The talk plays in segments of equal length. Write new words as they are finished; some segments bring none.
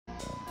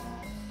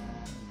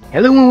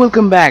Hello and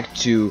welcome back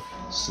to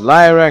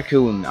Sly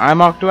Raccoon. I'm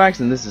Octoax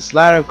and this is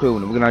Sly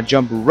Raccoon. We're gonna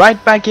jump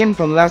right back in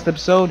from the last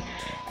episode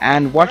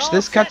and watch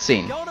this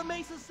cutscene.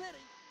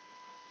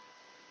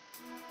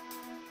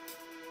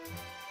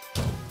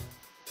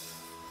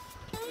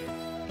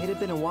 It had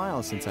been a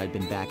while since I'd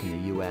been back in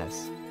the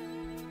US.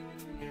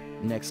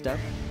 Next up,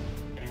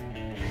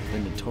 the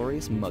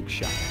notorious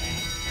mugshot.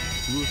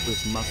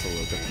 Ruthless muscle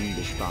of the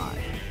fiendish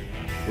five.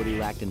 What he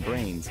lacked in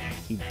brains,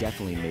 he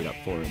definitely made up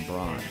for in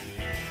brawn.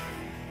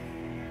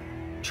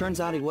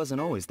 Turns out he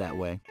wasn't always that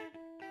way.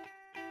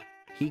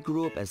 He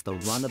grew up as the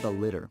run of the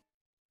litter.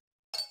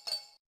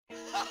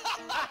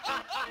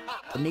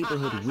 A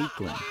neighborhood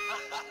weakling.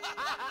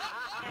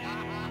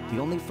 The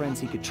only friends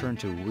he could turn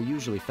to were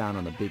usually found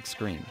on the big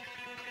screen.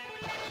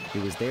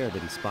 It was there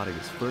that he spotted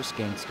his first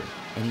gangster,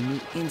 and he knew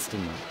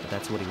instantly that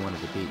that's what he wanted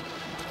to be.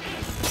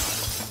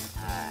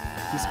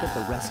 He spent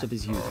the rest of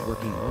his youth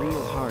working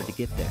real hard to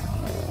get there,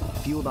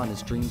 fueled on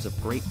his dreams of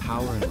great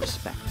power and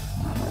respect.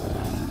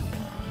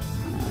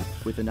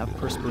 With enough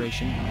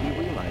perspiration, he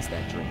realized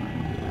that dream.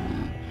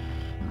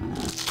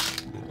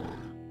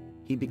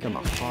 He'd become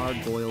a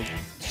hard-boiled,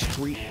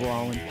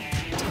 street-brawling,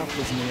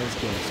 tough-as-nails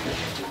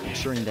gangster,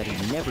 ensuring that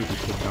he'd never be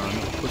picked on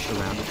or pushed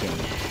around again.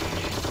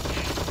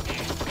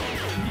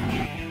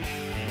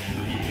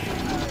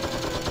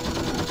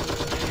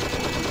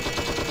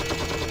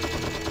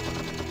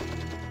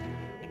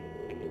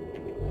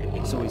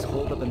 So he's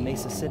holed up in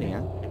Mesa City,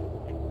 huh?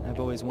 I've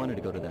always wanted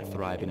to go to that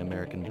thriving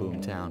American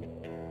boom town.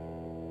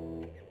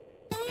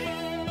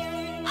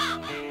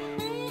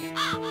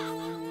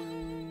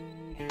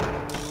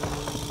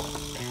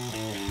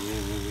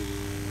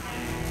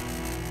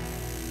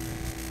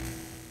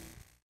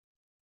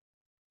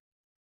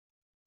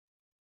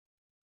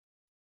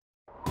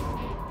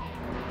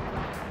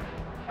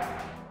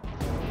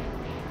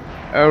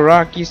 A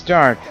rocky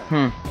start.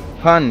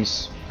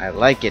 Puns. I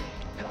like it.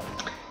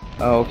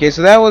 Okay,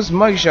 so that was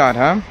Mugshot,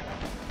 huh?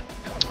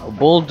 A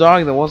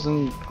bulldog that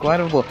wasn't quite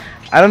a bull.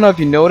 I don't know if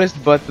you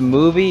noticed, but the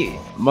movie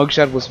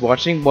Mugshot was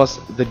watching was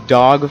The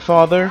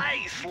Dogfather.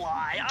 Hey,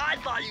 Sly, I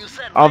thought you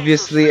said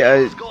Obviously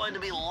a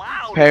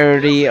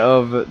parody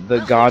of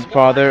The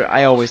Godfather.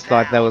 I always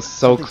thought that was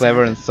so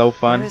clever and so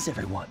fun. Where is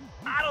everyone?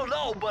 I don't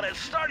know, but it's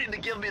starting to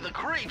give me the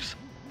creeps.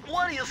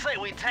 What do you say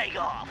we take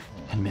off?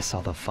 And miss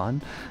all the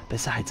fun?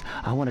 Besides,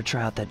 I want to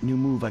try out that new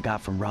move I got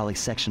from Raleigh's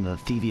section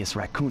of the Thievius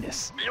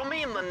Raccoonus. You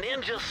mean the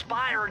ninja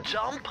spire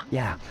jump?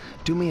 Yeah,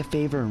 do me a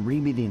favor and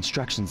read me the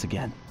instructions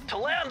again. To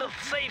landeth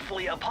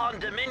safely upon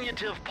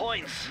diminutive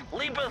points,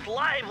 leapeth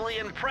lively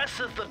and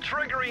presseth the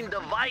triggering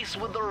device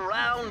with the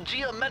round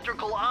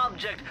geometrical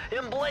object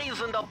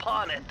emblazoned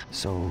upon it.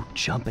 So,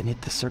 jump and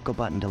hit the circle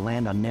button to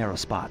land on narrow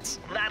spots.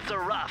 That's a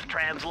rough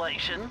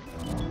translation.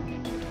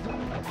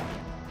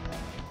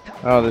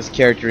 Oh, this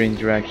character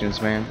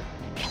interactions, man.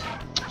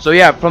 So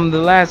yeah, from the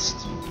last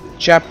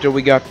chapter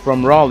we got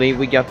from Raleigh,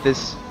 we got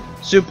this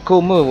super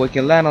cool move. We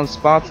can land on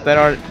spots that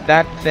are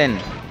that thin.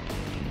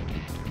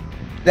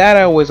 That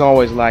I always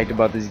liked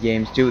about these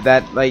games too.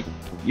 That like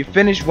you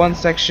finish one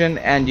section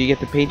and you get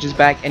the pages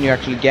back and you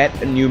actually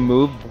get a new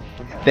move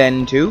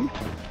then too.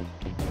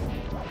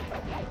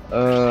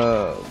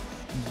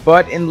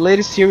 But in the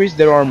latest series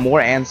there are more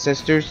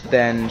ancestors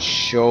than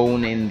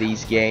shown in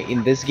this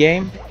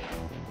game.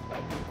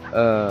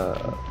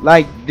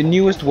 Like the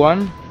newest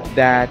one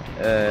that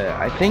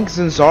I think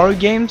Zanzaru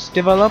Games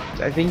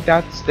developed, I think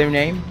that's their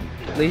name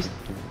at least,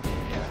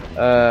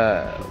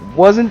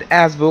 wasn't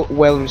as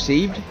well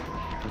received.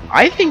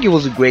 I think it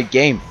was a great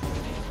game.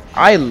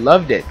 I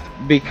loved it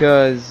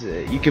because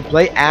you could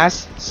play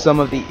as some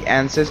of the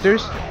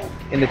ancestors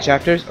in the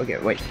chapters. Okay,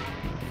 wait.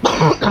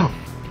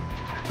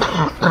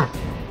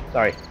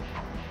 Sorry.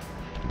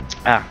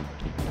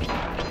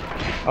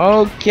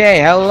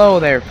 Okay, hello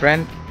there,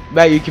 friend.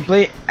 But you can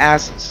play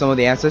as some of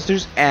the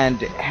ancestors and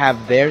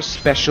have their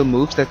special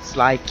moves that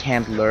Sly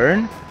can't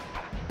learn.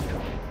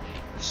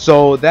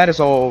 So that is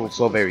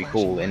also very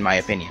cool in my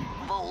opinion.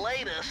 The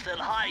latest in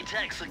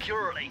high-tech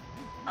security.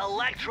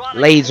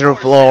 Electronic Laser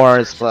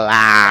floors,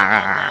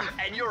 blah.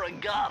 And you're a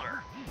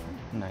goner.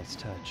 Nice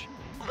touch.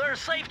 They're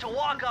safe to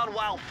walk on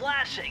while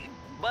flashing,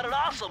 but it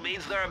also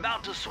means they're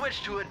about to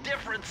switch to a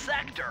different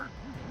sector.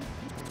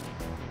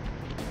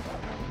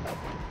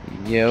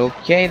 Yeah,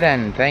 okay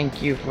then,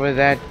 thank you for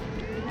that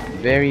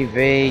very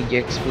vague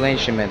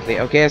explanation, Bentley.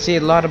 Okay, I see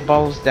a lot of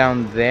balls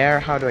down there.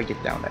 How do I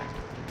get down there?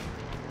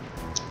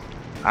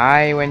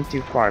 I went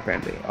too far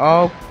apparently.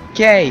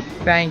 Okay,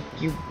 thank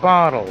you,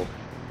 bottle.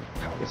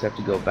 Guess I have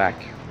to go back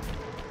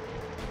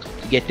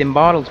to get them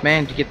bottles,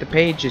 man, to get the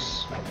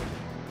pages.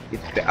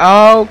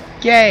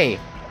 Okay,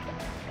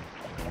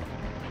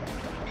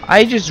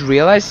 I just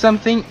realized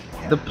something.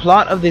 The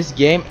plot of this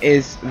game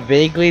is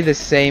vaguely the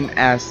same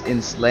as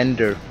in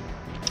Slender.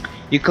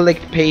 You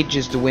collect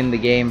pages to win the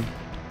game.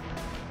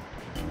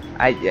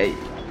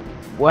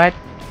 What?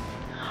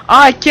 Oh,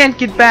 I can't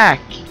get back.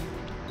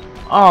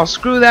 Oh,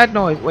 screw that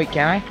noise. Wait,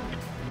 can I?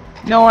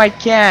 No, I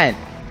can't.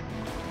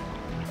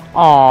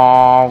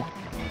 Oh,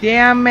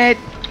 damn it.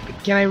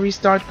 Can I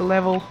restart the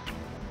level?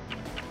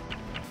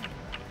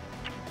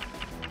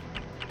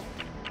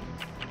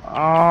 Oh,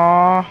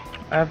 I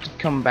have to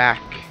come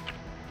back.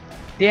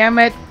 Damn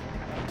it!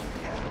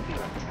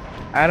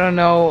 I don't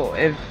know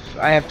if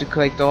I have to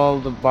collect all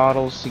the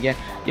bottles again.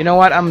 You know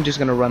what? I'm just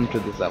gonna run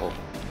through this level,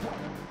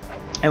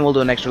 and we'll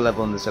do an extra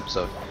level in this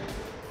episode.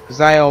 Cause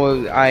I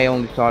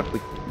only thought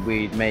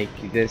we'd make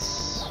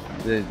this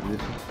the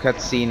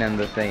cutscene and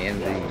the thing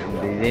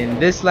in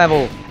this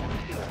level,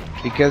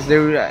 because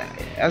there,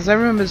 as I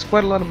remember, there's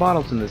quite a lot of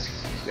bottles in this.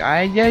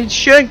 I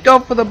should go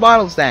for the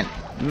bottles then.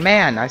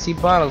 Man, I see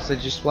bottles. I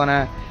just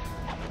wanna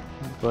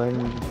go ahead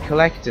and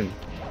collect them.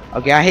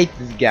 Okay, I hate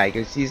this guy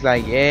because he's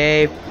like,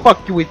 hey,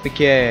 fuck you with the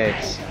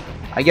kids.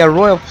 I got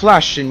royal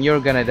flush and you're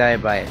gonna die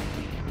by it.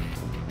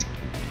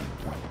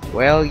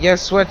 Well,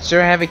 guess what,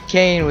 sir? I have a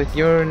cane with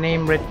your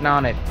name written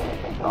on it.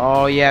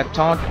 Oh yeah,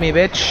 taunt me,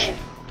 bitch.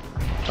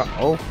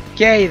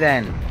 Okay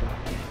then.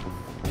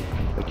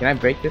 Wait, can I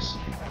break this?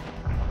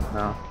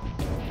 No.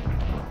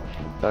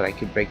 Thought I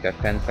could break that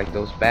fence like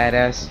those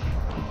badass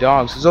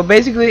dogs. So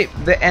basically,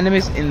 the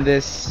enemies in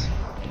this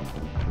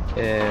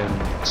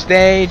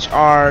stage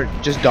are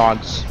just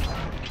dogs.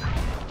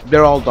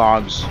 They're all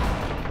dogs.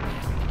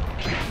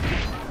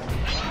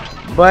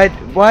 But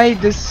why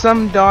does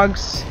some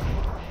dogs?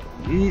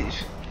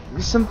 There's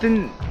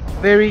something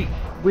very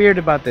weird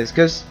about this.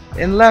 Because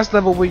in the last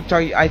level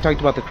I talked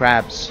about the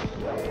crabs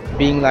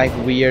being like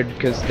weird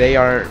because they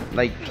are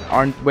like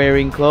aren't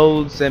wearing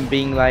clothes and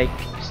being like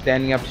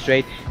standing up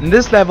straight. In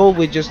this level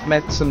we just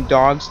met some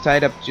dogs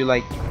tied up to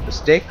like a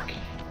stick.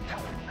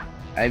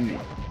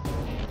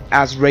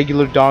 As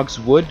regular dogs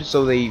would,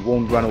 so they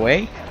won't run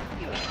away.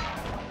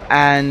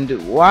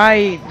 And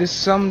why do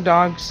some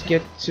dogs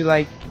get to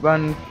like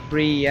run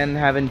free and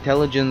have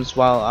intelligence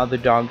while other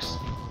dogs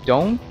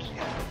don't?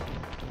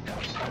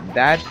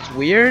 That's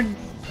weird,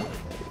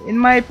 in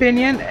my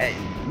opinion.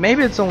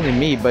 Maybe it's only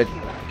me, but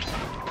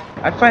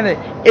I find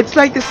that it's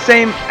like the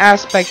same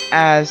aspect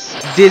as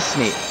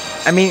Disney.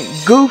 I mean,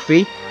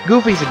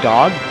 Goofy's a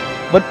dog,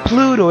 but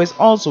Pluto is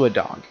also a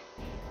dog.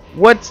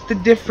 What's the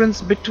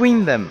difference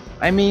between them?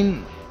 I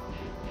mean,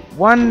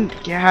 one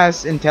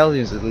has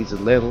intelligence, at least a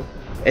little,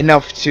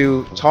 enough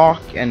to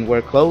talk and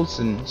wear clothes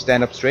and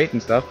stand up straight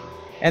and stuff,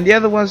 and the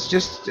other one's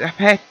just a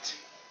pet.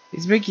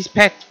 It's Mickey's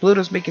pet.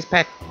 Pluto's Mickey's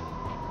pet.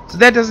 So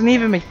that doesn't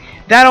even make...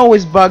 That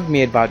always bugged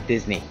me about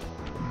Disney.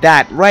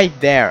 That right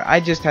there, I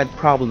just had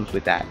problems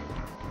with that.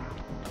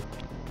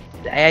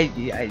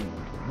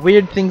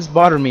 Weird things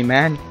bother me,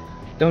 man.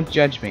 Don't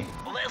judge me.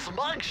 Well, this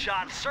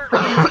mugshot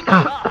certainly isn't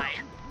shy.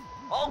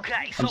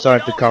 Okay, so I'm sorry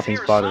if the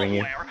coughing's bothering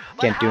you.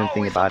 Can't do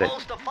anything about it.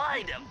 To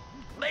find him?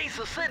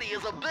 Mesa City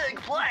is a big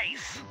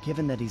place.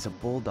 Given that he's a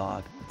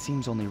bulldog, it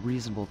seems only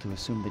reasonable to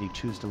assume that he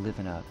chose to live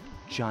in a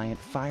giant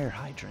fire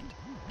hydrant.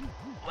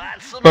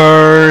 That's some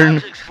burn.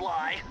 logic,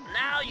 Sly.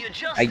 Now you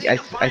just need I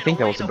to find think a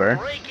that way was a to burn.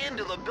 break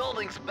into the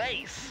building's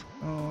base.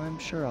 Oh, I'm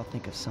sure I'll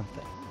think of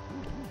something.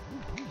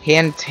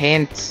 Hint,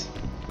 hint.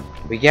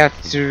 We got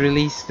to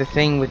release the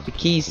thing with the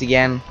keys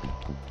again.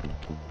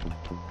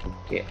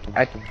 Okay,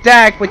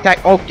 attack with attack.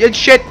 Oh, good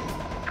shit!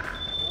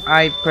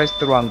 I pressed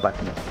the wrong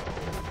button.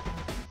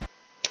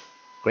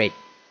 Great.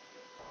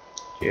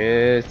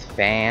 Just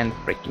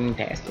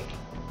fan-freaking-tastic.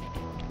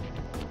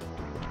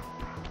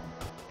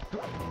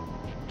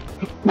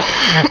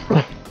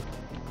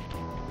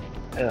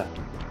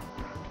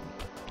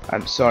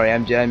 I'm sorry,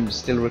 I'm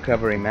still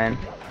recovering, man.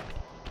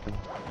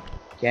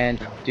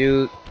 Can't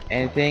do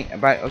anything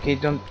about... Okay,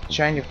 don't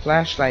shine your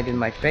flashlight in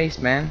my face,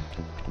 man.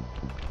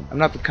 I'm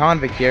not the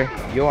convict here.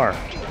 You are.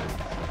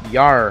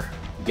 Yar.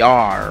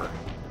 Yar.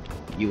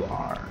 You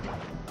are.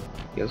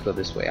 Okay, let's go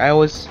this way. I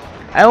always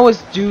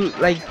do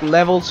like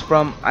levels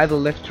from either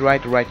left to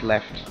right or right to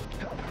left.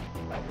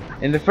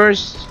 In the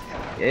first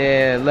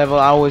level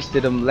I always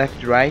did them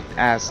left to right,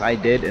 as I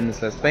did in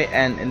this let's play,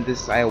 and in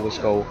this I always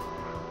go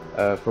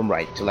from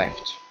right to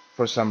left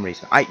for some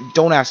reason. I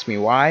don't ask me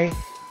why.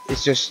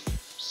 It's just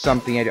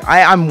something I do.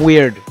 I'm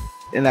weird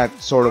in that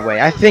sort of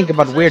way. I think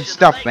about weird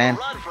stuff, man.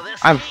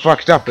 I'm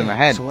fucked up in the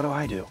head. So what do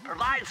I do?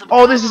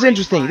 Oh, this is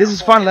interesting. This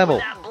is fun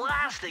level.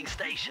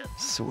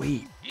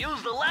 Sweet.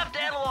 Use the left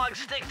analog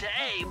stick to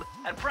aim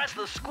and press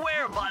the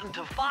square button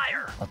to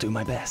fire. I'll do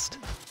my best.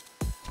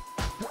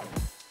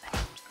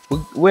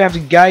 We have to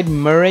guide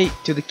Murray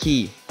to the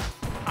key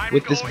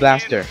with this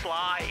blaster.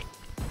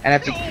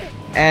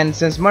 And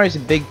since Murray's a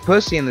big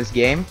pussy in this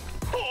game,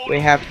 we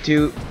have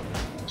to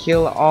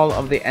kill all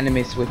of the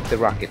enemies with the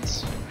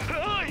rockets,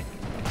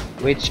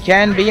 which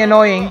can be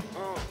annoying.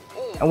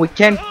 And we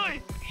can't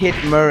hit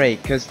Murray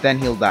because then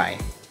he'll die,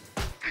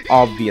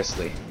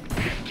 obviously.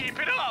 Keep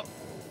it up.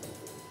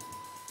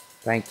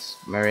 Thanks,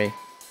 Murray.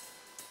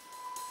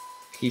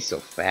 He's so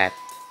fat.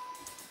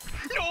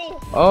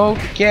 No.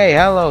 Okay,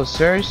 hello,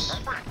 sirs.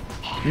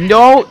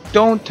 No,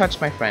 don't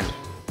touch my friend.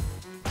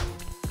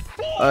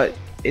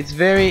 It's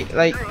very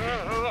like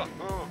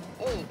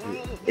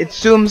it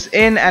zooms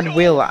in at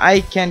will.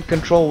 I can't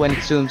control when it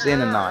zooms in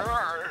and not.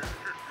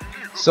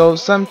 So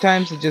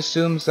sometimes it just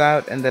zooms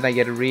out, and then I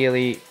get a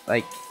really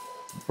like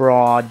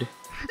broad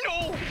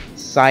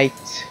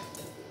sight,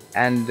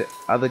 and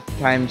other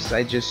times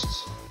I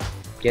just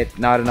Get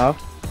not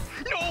enough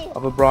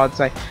of a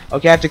broadside.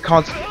 Okay, I have to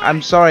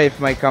I'm sorry if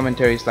my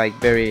commentary is like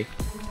very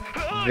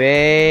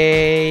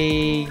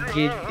vague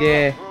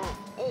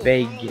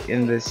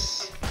in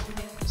this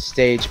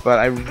stage, but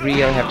I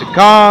really have to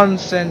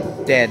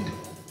concentrate.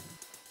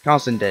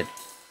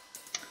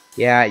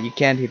 Yeah, you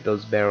can't hit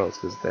those barrels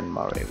because then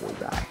Murray will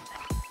die.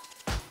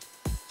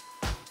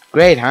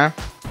 Great, huh?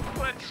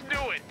 Let's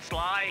do it,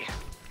 Sly.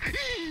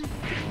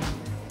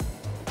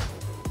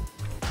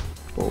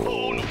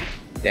 Oh,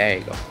 there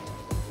you go.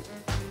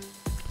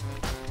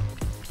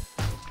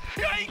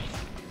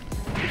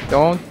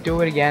 Don't do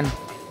it again.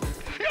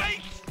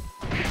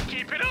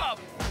 Keep it up.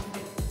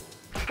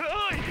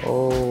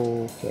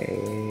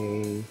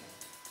 Okay,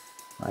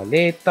 my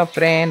little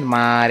friend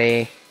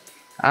Mari,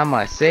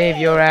 I'ma save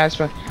your ass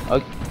from.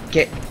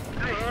 Okay,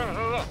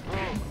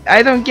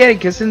 I don't get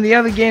it, cause in the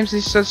other games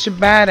he's such a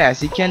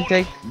badass. He can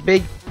take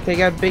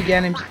out big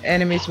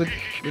enemies with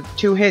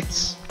 2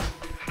 hits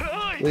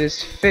with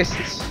his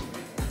fists.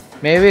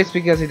 Maybe it's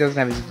because he doesn't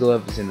have his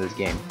gloves in this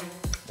game.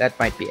 That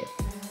might be it.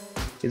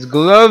 His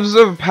gloves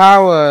of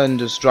power and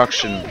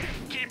destruction.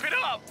 Keep it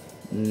up.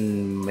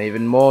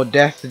 Even more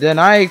death than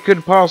I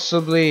could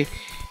possibly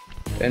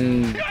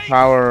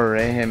empower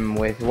him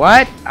with.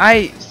 What?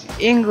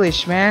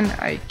 English, man.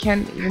 I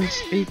can't even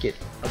speak it.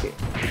 Okay.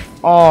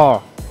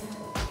 Oh.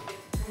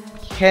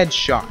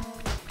 Headshot.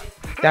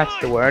 That's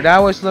the word I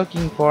was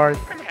looking for.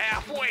 I'm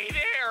halfway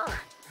there.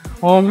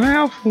 I'm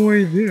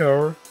halfway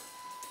there.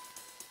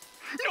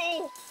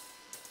 No.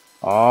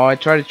 Oh, I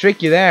tried to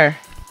trick you there.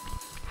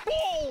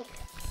 Whoa.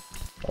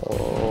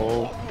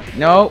 Oh.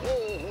 No.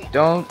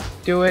 Don't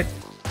do it.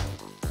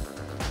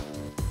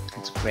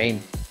 It's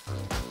rain.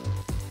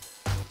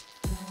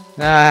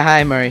 Ah,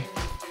 hi, Murray.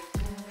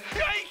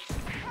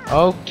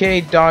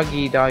 Okay,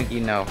 doggy,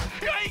 no.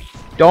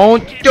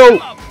 Don't do.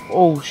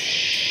 Oh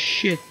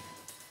shit.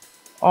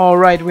 All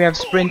right, we have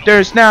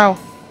sprinters now.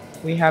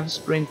 We have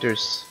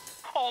sprinters.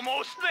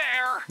 Almost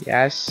there.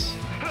 Yes,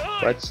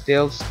 but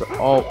still.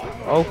 Oh,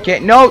 okay.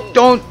 No,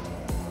 don't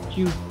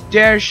you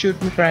dare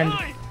shoot me, friend.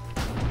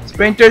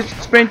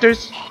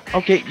 Sprinters.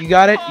 Okay, you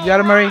got it,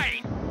 Murray.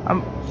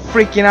 I'm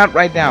freaking out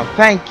right now.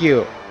 Thank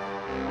you.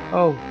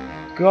 Oh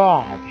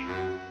God.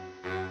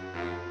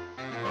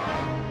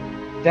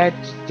 That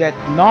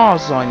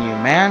gnaws on you,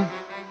 man.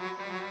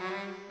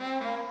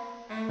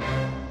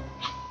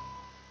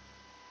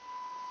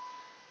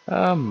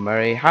 Oh,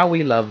 Murray, how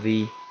we love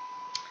thee.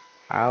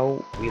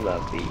 How we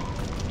love thee.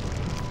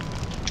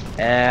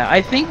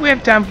 I think we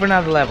have time for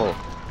another level.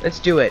 Let's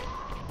do it.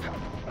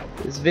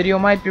 This video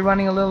might be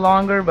running a little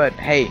longer, but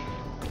hey,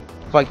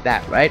 fuck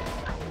that, right?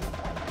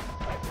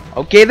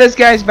 Okay, this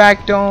guy's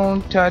back.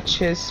 Don't touch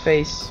his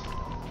face.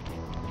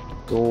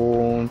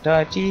 Don't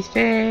touch his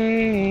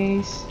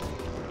face.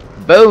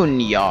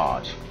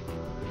 Boneyard.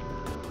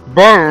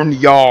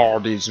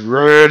 Boneyard is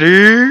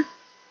ready.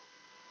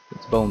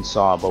 It's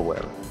Bonesaw, but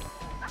whatever.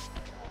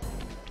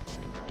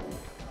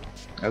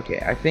 Okay,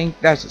 I think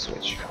that's a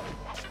switch.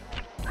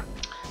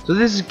 So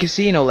this is a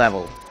casino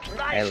level.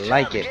 I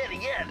like it.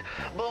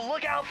 But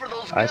look out for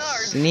those A guards.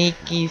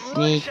 sneaky.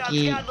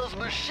 Got those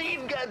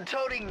machine gun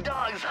toting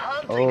dogs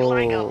hunting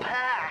like a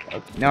pack.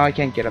 Okay. No, I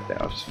can't get up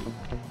there.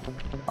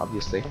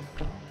 Obviously.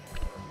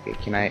 Okay,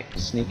 can I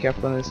sneak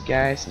up on this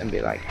guys and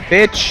be like,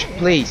 bitch,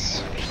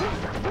 please?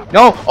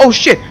 No! Oh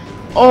shit!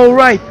 Oh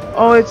right!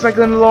 Oh, it's like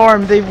an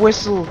alarm. They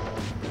whistle.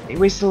 They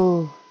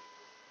whistle.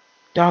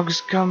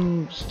 Dogs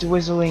comes to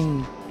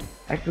whistling.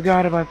 I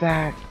forgot about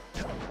that.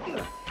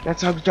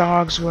 That's how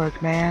dogs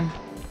work, man.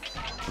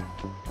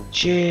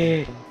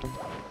 Shit.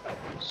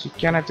 So you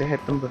kind of have to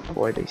hit them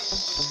before they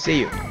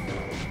see you.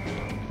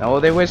 No,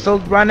 they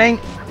whistled. Running.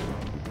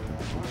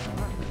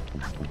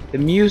 The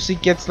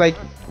music gets like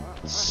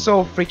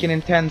so freaking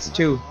intense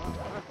too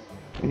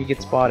when you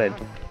get spotted.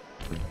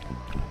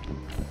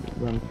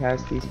 Run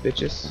past these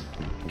bitches.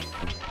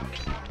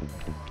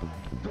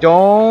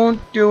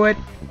 Don't do it.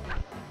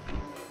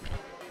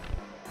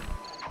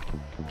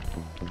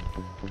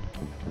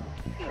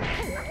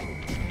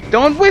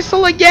 Don't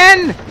whistle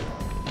again!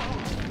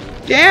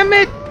 Damn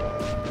it!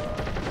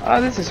 Oh,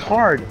 this is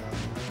hard.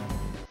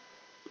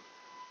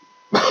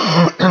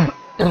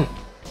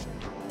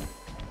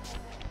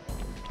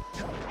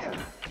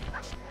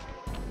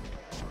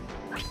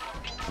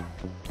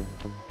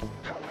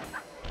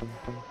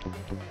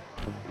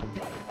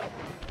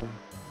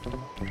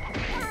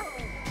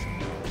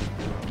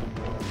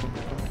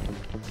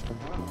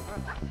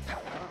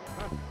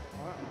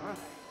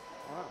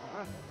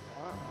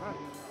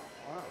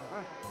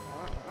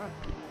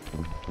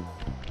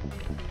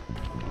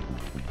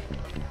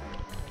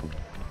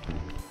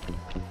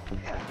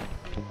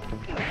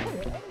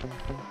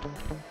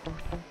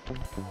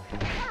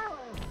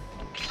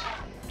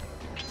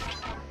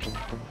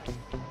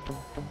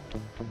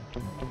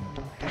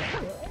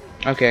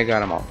 Okay, I got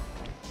them all.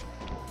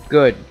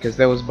 Good, because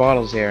there was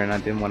bottles here and I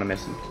didn't want to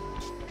miss them.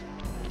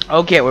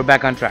 Okay, we're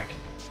back on track.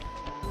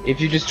 If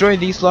you destroy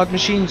these slot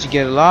machines, you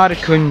get a lot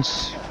of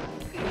coins.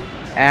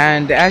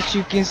 And as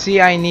you can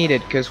see, I need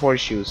it because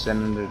horseshoes,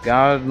 and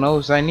God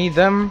knows I need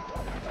them.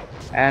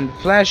 And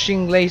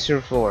flashing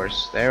laser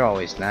floors, they're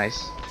always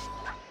nice.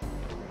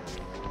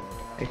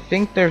 I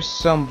think there's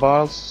some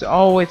bottles.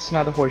 Oh, it's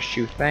not a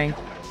horseshoe. Thank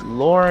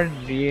Lord,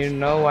 you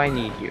know I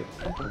need you.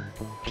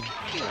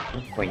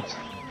 Point.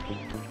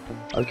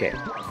 Okay.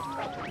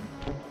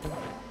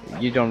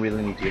 You don't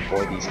really need to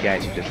avoid these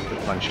guys. You just have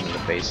to punch them in the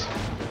face.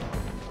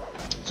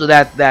 So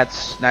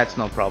that's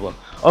no problem.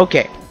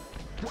 Okay.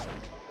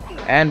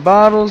 And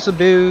bottles of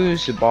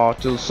booze,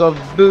 bottles of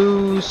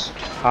booze.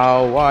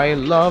 How I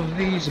love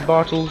these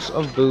bottles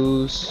of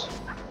booze.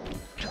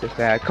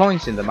 With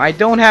coins in them. I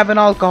don't have an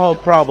alcohol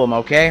problem,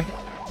 okay?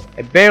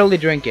 I barely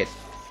drink it.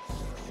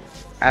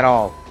 At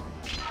all.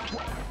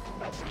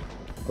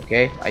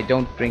 Okay? I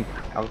don't drink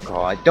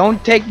alcohol. I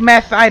don't take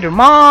meth either.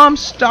 Mom,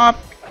 stop!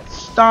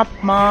 Stop,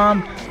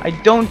 Mom! I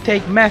don't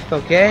take meth,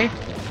 okay?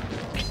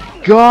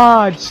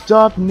 God,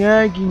 stop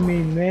nagging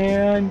me,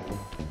 man!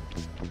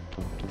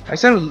 I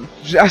sound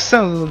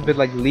a little bit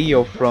like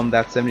Leo from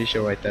that 70s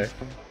show right there.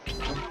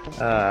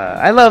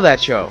 I love that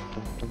show.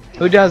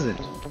 Who doesn't?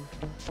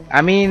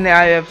 I mean,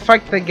 I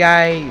fuck the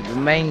guy, the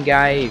main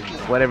guy,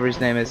 whatever his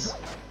name is,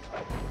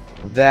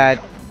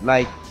 that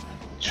like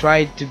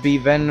tried to be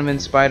Venom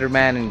and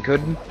Spider-Man and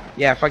couldn't.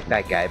 Yeah, fuck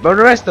that guy. But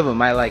the rest of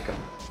them, I like them.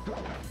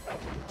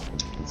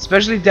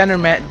 Especially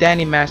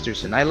Danny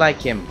Masterson. I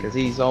like him because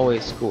he's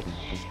always cool.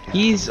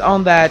 He's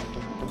on that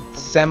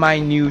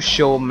semi-new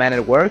show Man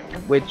at Work,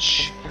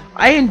 which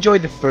I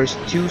enjoyed the first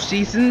 2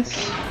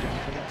 seasons,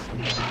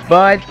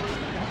 but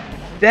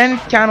then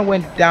it kind of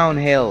went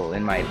downhill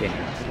in my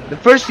opinion. The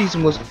first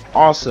season was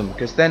awesome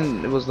because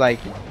then it was like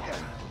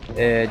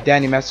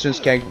Danny Masterson's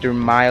character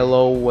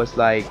Milo was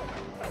like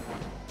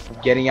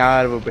getting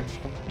out of a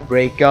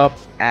breakup,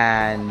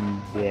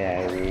 and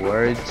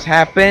words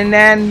happen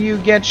and you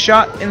get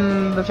shot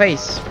in the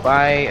face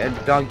by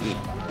a doggy.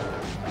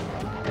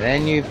 And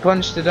then you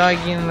punch the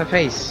doggy in the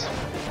face.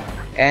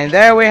 And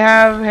there we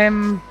have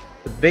him,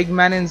 the big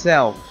man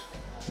himself,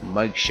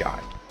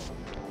 Mugshot.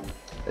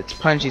 Let's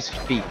punch his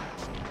feet.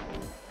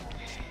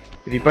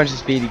 If you punch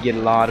his feet, you get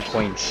a lot of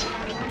points.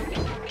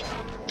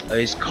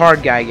 He's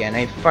card guy again.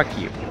 Hey, fuck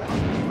you.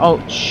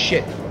 Oh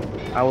shit!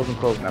 I wasn't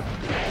close enough.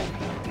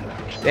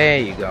 There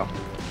you go.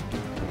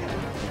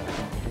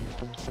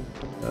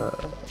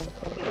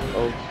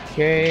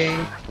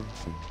 Okay.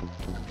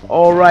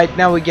 All right,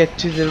 now we get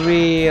to the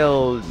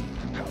real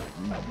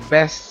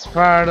best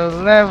part of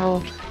the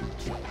level.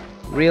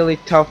 Really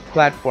tough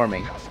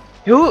platforming.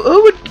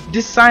 Who would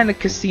design a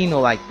casino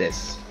like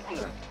this?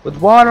 With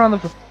water on the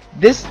floor?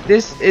 This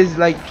is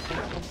like,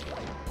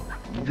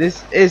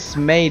 this is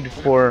made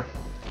for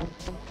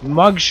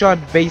Mugshot.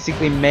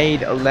 Basically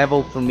made a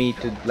level for me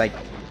to like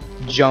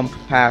jump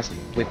past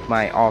with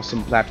my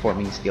awesome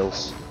platforming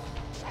skills.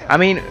 I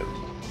mean,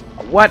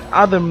 what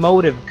other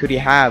motive could he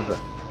have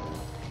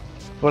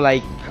for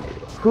like,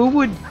 who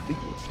would?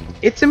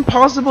 It's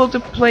impossible to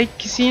play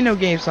casino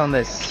games on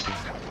this.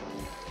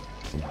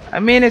 I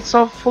mean, it's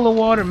all full of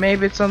water.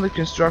 Maybe it's under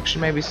construction.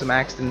 Maybe some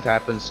accident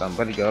happened.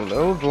 Somebody got a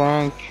little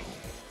drunk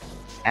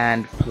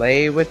and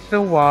play with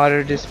the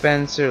water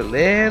dispenser a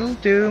little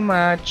too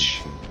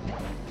much,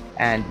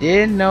 and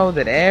didn't know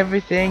that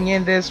everything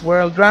in this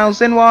world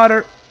drowns in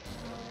water.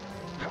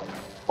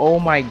 Oh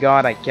my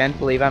god, I can't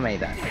believe I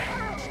made that.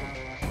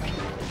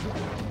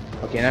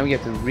 Okay, now we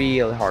get to the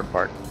real hard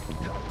part.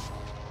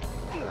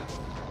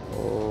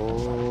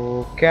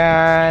 Oh,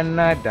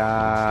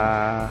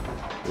 Canada,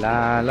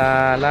 la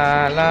la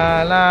la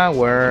la la,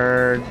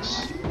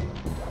 words.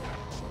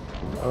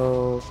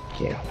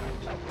 Okay.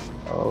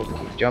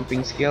 Okay,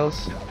 jumping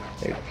skills,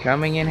 they're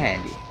coming in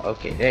handy.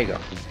 Okay, there you go.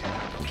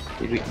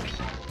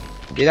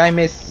 Did I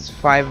miss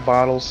 5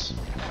 bottles?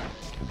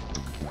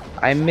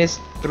 I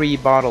missed 3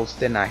 bottles,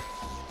 didn't I?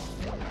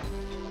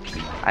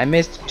 I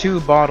missed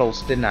 2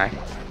 bottles, didn't I?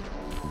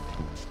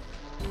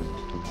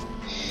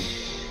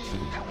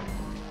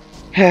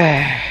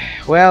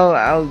 Well,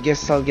 I'll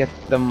guess I'll get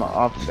them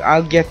off.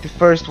 I'll get the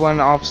first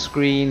one off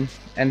screen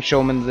and show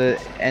them in the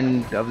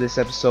end of this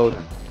episode.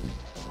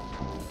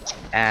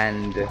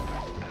 And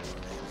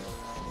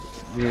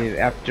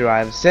after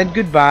I've said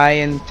goodbye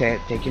and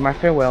taken my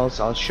farewells,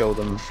 I'll show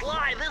them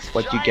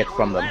what you get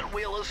from them.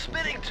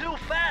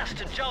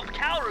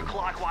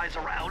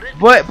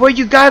 But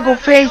you gotta go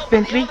fast,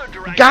 Bentley.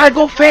 You gotta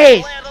go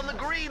fast.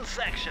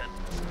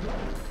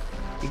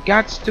 You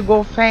got to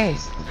go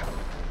fast.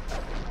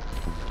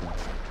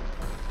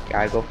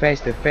 Gotta go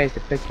faster, faster,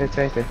 faster,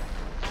 faster.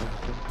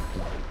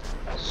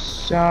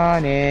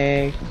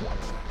 Sonic,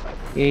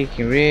 he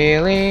can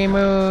really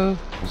move.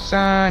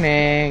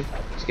 Sonic,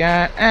 he's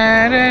got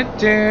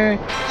attitude.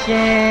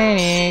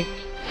 Sonic,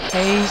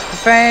 he's the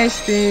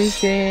fastest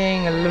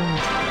thing alive.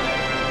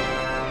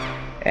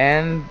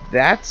 And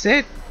that's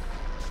it.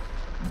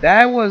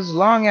 That was a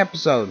long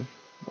episode.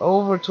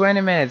 Over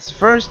 20 minutes.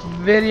 First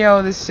video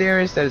of this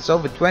series that is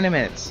over 20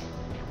 minutes.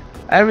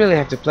 I really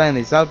have to plan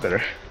this out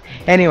better.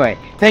 Anyway,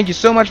 thank you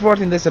so much for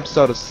watching this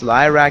episode of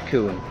Sly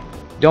Raccoon.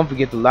 Don't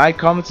forget to like,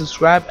 comment,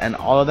 subscribe, and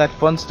all of that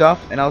fun stuff,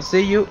 and I'll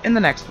see you in the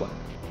next one.